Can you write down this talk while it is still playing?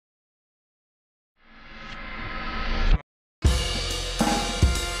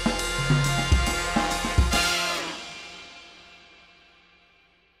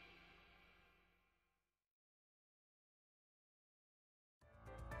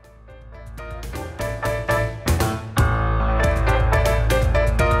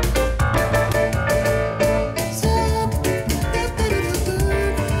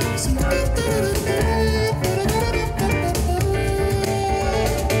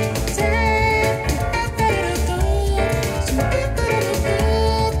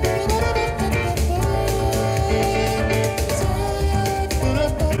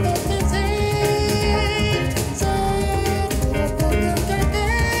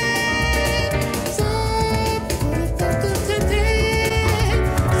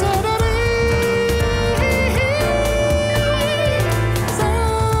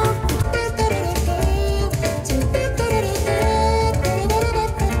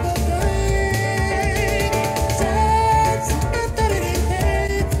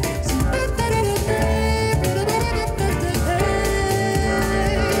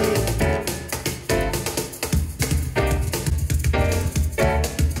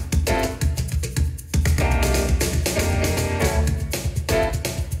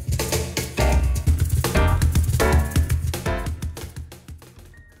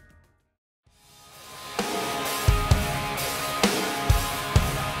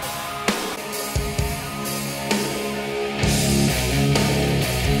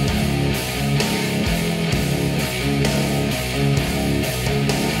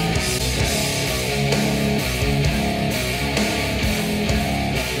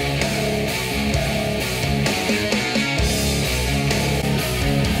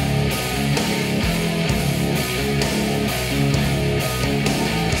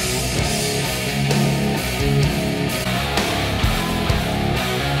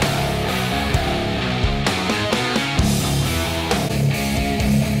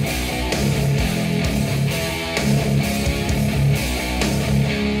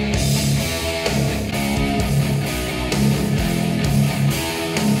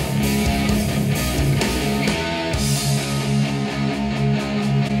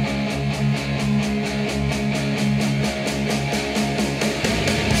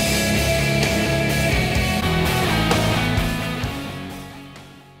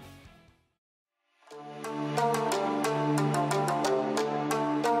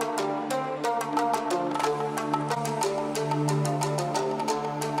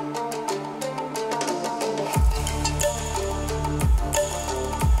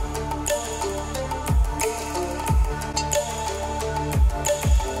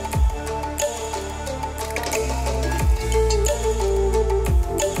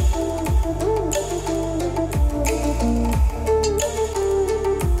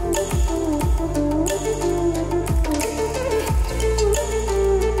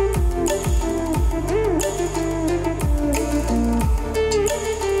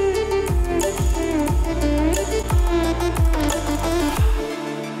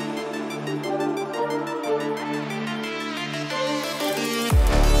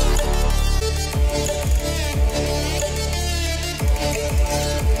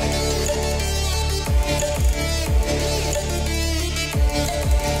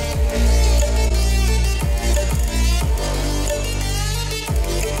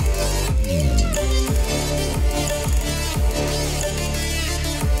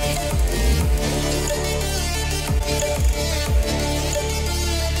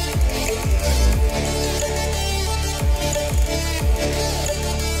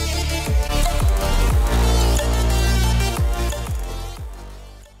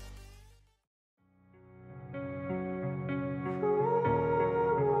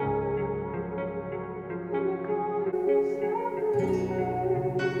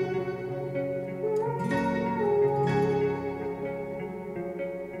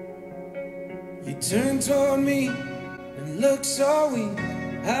toward me and look so weak.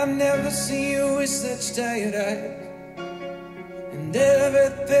 I've never seen you with such tired eyes. And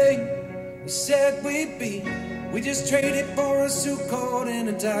everything we said we'd be, we just traded for a suit coat and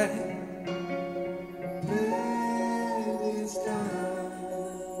a tie.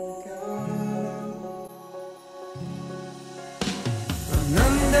 And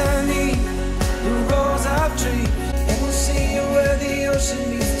underneath the rows of trees, and we'll see you where the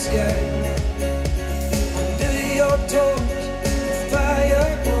ocean meets the sky. Under your toes, the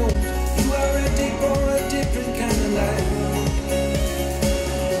fire grows. You are ready for a different kind of life.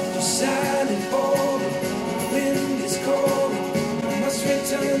 Just silent falling, the wind is calling. I must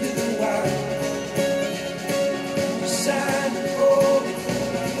return to the wild. Just silent falling,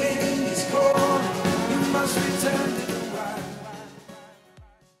 the wind is calling. You must return to the wild.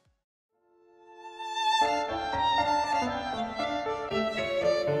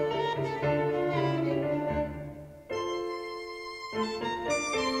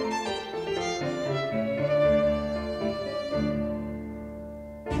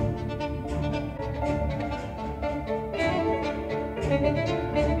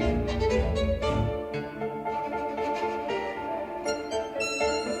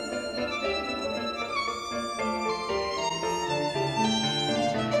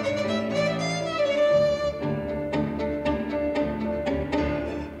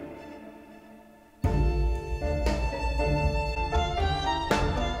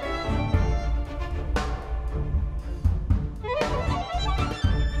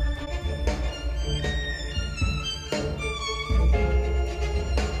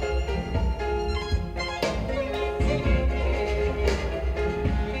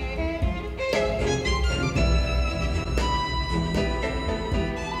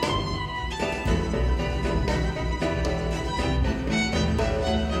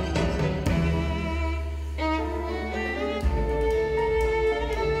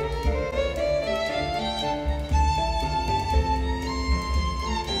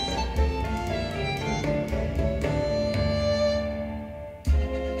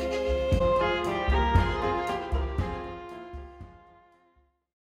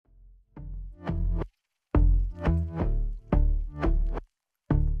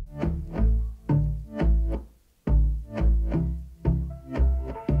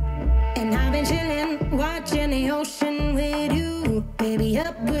 Watching the ocean with you, baby,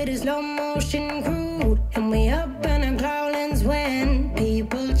 up with a slow motion crew. And we up in our clouds when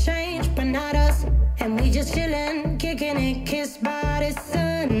people change, but not us. And we just chillin', kicking it, kissed by the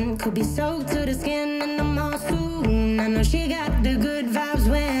sun. Could be soaked to the skin in the mall soon. I know she got